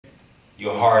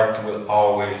your heart will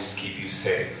always keep you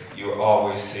safe. You're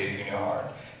always safe in your heart.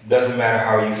 Doesn't matter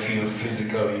how you feel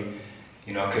physically,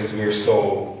 you know, because we're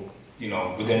so, you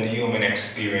know, within the human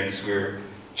experience, we're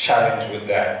challenged with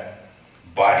that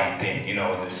body thing, you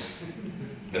know, this,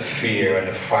 the fear and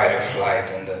the fight or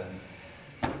flight and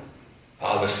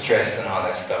all the stress and all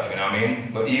that stuff, you know what I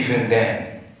mean? But even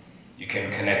then, you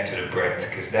can connect to the breath,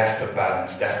 because that's the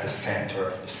balance, that's the center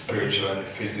of the spiritual and the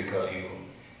physical you.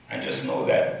 And just know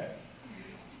that,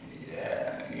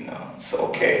 yeah, you know, it's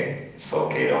okay. It's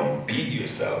okay, don't beat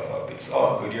yourself up. It's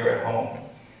all good, you're at home.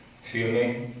 Feel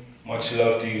me? Much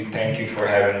love to you. Thank you for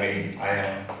having me. I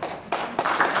am.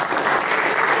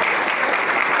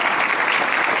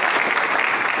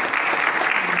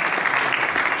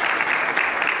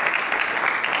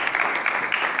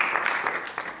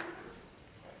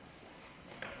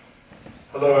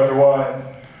 Hello everyone,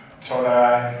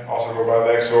 Tonai, also go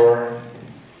by Lxor.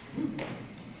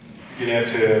 Get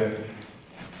into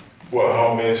what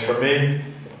home is for me.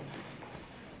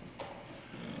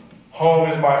 Home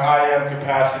is my I am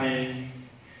capacity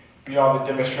beyond the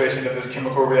demonstration of this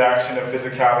chemical reaction of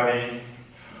physicality.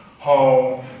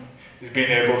 Home is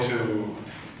being able to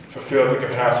fulfill the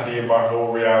capacity of my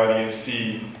whole reality and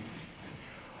see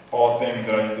all things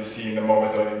that I need to see in the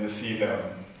moment that I need to see them.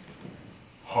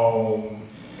 Home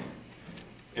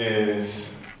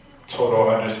is total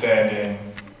understanding,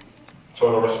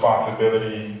 total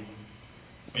responsibility,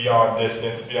 beyond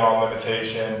distance, beyond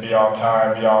limitation, beyond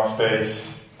time, beyond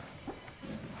space.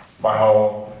 My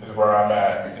home is where I'm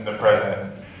at in the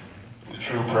present, the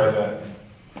true present.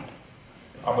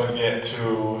 I'm going to get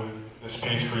into this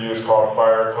piece for you. It's called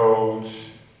Fire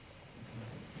Codes.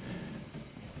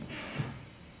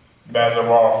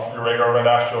 Mazaroff, irregular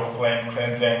astral flame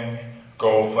cleansing,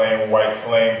 gold flame, white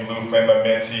flame, blue flame of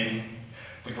minty.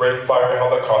 The great fire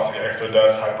holocaustic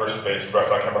exodus, hyperspace,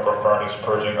 thrust on chemical furnace,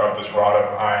 purging of this rod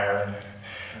of iron.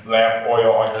 Lamp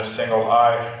oil on your single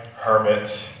eye,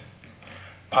 hermit.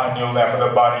 Pineal lamp of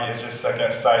the body is your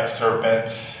second sight, serpent.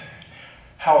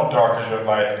 How dark is your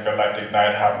light, the galactic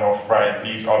night, have no fright.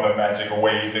 These are the magic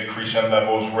waves, accretion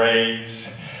levels raise.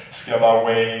 Scalar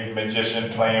wave,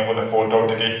 magician playing with a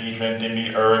photodecahedron,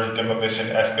 demiurge, demolition,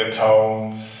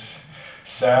 escatones.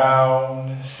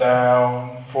 Sound,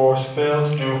 sound, force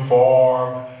fields do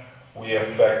form. We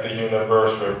affect the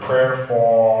universe with prayer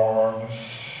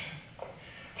forms.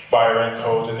 Fire and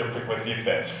codes at the frequency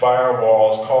fence.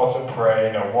 Firewalls call to pray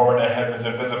in a war in the heavens,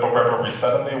 invisible revelry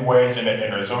suddenly wage in the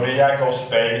inner zodiacal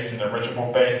space, in the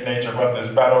ritual-based nature of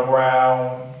this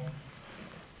battleground.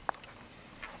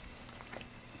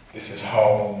 This is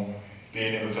home,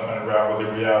 being able to unravel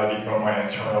the reality from my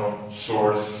internal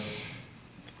source.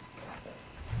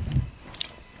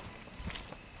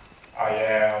 I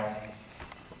am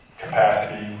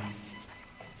capacity.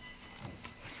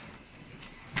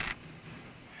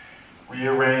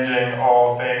 Rearranging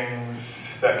all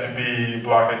things that could be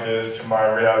blockages to my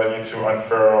reality to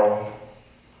unfurl.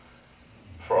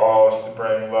 For all us to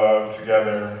bring love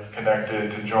together, connected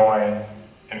to join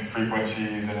in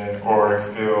frequencies and in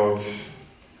auric fields.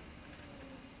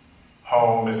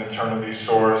 Home is internally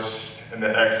sourced, and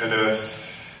the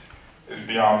exodus is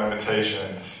beyond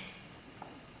limitations.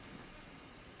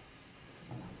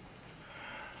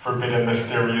 Forbidden,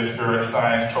 mysterious spirit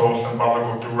science told,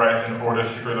 symbolical through rites and order,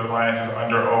 secret alliances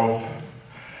under oath.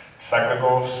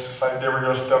 Cyclical,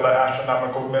 sidereal, stellar,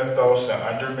 astronomical mythos, and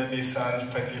under many suns,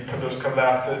 plenty pillars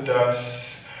collapse to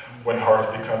dust. When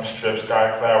hearts become stripped,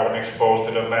 sky cloud, when exposed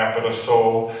to the lamp of the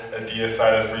soul, a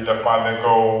deicide has redefined the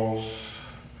goals.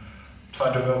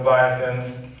 Plunder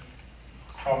leviathans,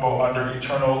 crumble under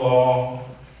eternal law.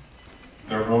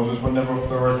 The roses will never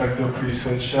flourish like the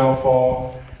priesthood shall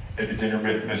fall. A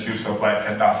degenerate misuse of light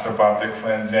cannot survive the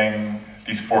cleansing.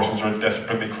 These forces are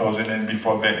desperately closing in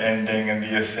before the ending and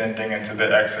the ascending into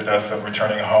the exodus of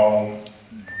returning home.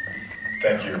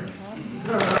 Thank you.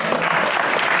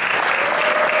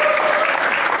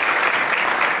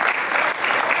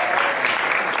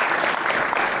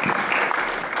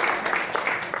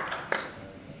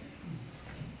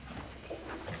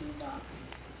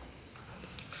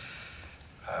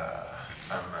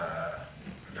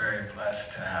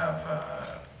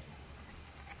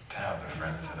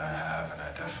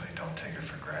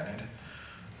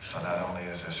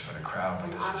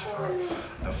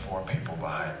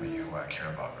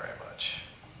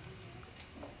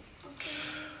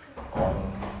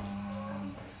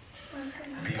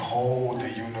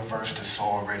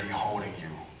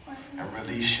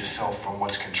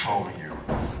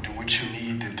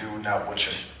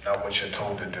 What you're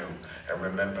told to do, and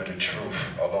remember the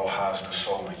truth. Aloha is the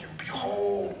soul in you.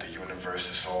 Behold the universe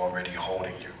is already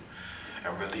holding you,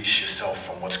 and release yourself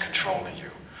from what's controlling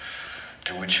you.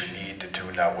 Do what you need to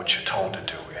do, not what you're told to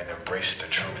do, and embrace the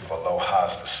truth.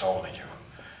 Aloha's the soul of you.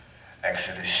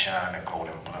 Exodus shine a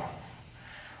golden blue.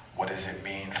 What does it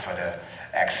mean for the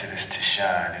Exodus to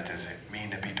shine? Does it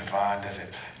mean to be divine? Does it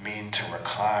mean to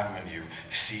recline when you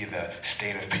see the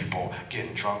state of people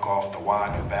getting drunk off the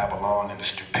wine of Babylon and the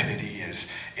stupidity?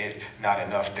 Is it not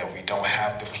enough that we don't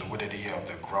have the fluidity of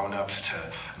the grown-ups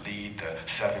to lead the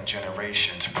 7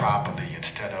 generations properly,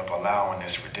 instead of allowing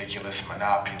this ridiculous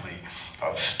monopoly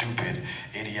of stupid,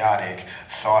 idiotic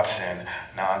thoughts and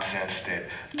nonsense that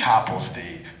topples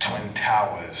the Twin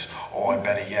Towers, or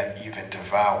better yet, even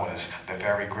devours the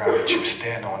very ground that you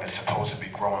stand on that's supposed to be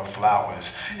growing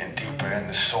flowers, and deeper in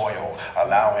the soil,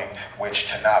 allowing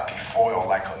which to not be foil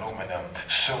like aluminum,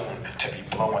 soon to be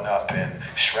blowing up in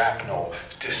shrapnel,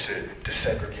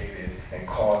 desegregated, and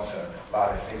cause a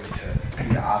lot of things to be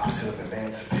the opposite of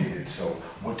emancipated. So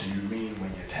what do you mean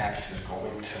when your taxes go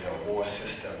into the war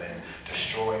system and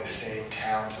destroy the same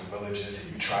towns and villages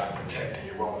that you try to protect in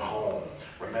your own home?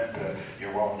 Remember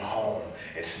your own home.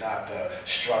 It's not the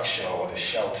structure or the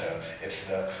shelter. It's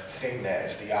the thing that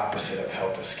is the opposite of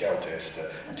helter-skelter. It's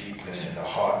the deepness in the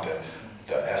heart,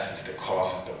 the essence that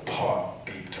causes the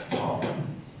heartbeat to pump.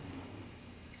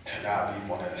 To not leave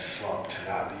one in a slump, to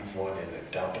not leave one in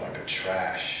the dump like a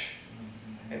trash.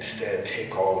 Instead,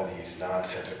 take all of these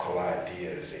nonsensical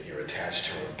ideas that you're attached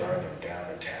to and burn them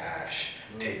down into ash.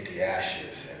 Take the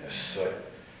ashes and the soot,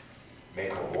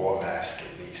 make a war mask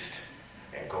at least,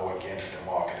 and go against the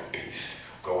mark of the beast.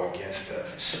 Go against the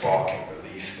spark and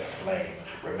release the flame.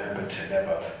 Remember to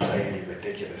never play any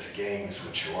ridiculous games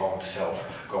with your own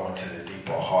self. Go into the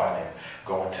deeper heart and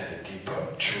go into the deeper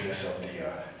trueness of the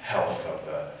health of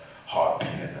the heartbeat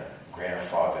and the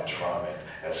grandfather drum, and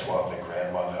as well the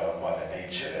grandmother of Mother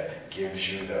Nature that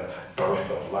gives you the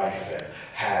birth of life and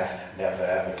has never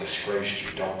ever disgraced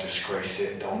you. Don't disgrace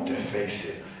it, don't deface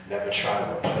it, never try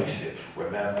to replace it.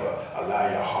 Remember, allow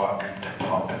your heartbeat to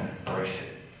pump and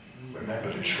embrace it.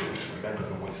 Remember the truth, remember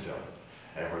the wisdom,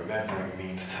 and remembering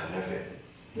means to live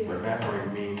it.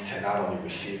 Remembering means to not only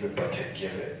receive it, but to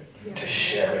give it, to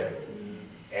share it,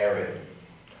 air it,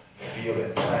 feel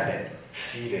it, plant it,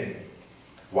 seed it,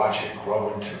 watch it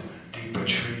grow into deeper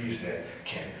trees that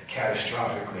can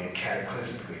catastrophically and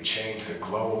cataclysmically change the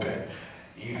globe, and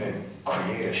even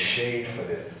create a shade for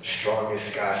the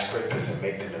strongest skyscrapers and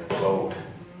make them implode.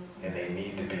 And they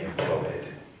need to be imploded.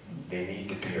 They need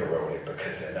to be eroded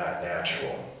because they're not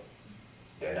natural.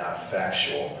 They're not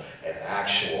factual. And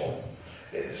actual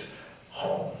is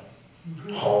home.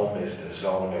 Home is the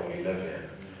zone that we live in,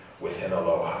 within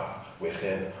Aloha,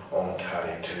 within Om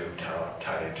Tade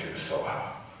Tu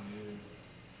Soha.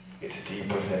 It's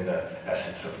deep within the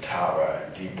essence of Tara,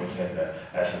 and deep within the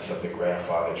essence of the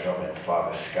grandfather drum and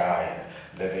father sky,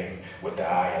 and living with the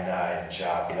I and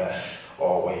Jah bless,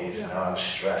 always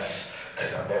non-stress,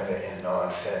 because I'm never in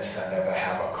nonsense. I never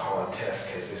have a contest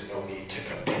because there's no need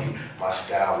to compete. My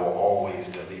style will always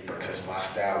delete because my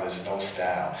style is no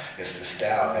style. It's the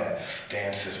style that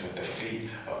dances with the feet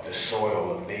of the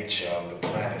soil of nature, of the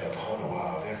planet of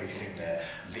Honua, of everything that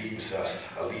leaves us,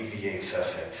 alleviates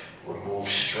us, and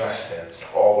removes stress, and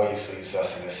always leaves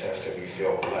us in the sense that we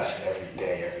feel blessed every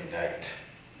day, every night.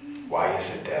 Why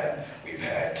is it that we've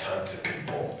had tons of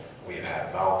people? We've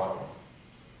had Malcolm,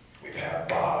 we've had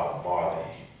Bob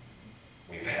Marley,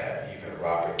 we've had even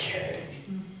Robert Kennedy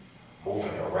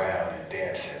moving around and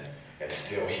dancing, and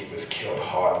still he was killed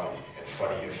hardly in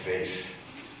front of your face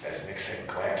as Nixon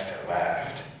glanced and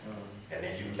laughed. And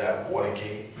then you let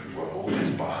Watergate remove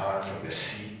his behind from the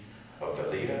seat of the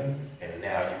leader, and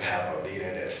now you have a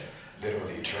leader that's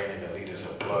literally draining the liters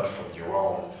of blood from your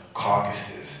own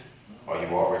carcasses. Are you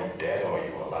already dead, or are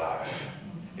you alive?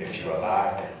 If you're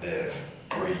alive, then live,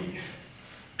 breathe,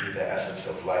 be the essence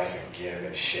of life, and give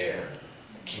and share.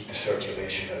 Keep the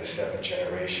circulation of the 7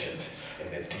 generations in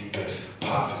the deepest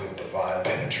positive divine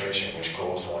penetration, which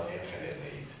goes on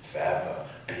infinitely, forever,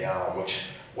 beyond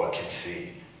which what can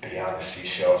see, beyond the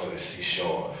seashells of the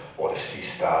seashore or the sea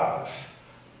stars.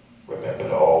 Remember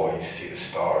to always see the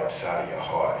star inside of your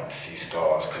heart and see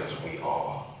stars, because we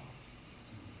are.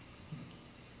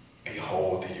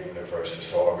 Behold the universe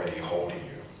is already holding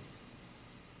you.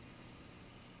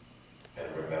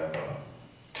 And remember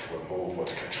to remove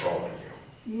what's controlling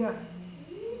you. Yeah.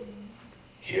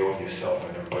 Heal yourself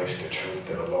and embrace the truth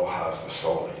that Aloha is the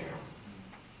soul of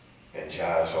you. And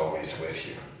Jah is always with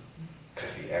you,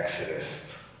 because the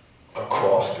exodus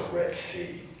across the Red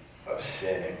Sea of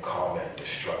sin and karma and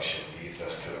destruction leads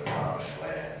us to the promised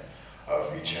land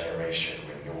of regeneration,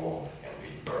 renewal, and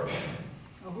rebirth.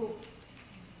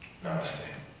 Namaste.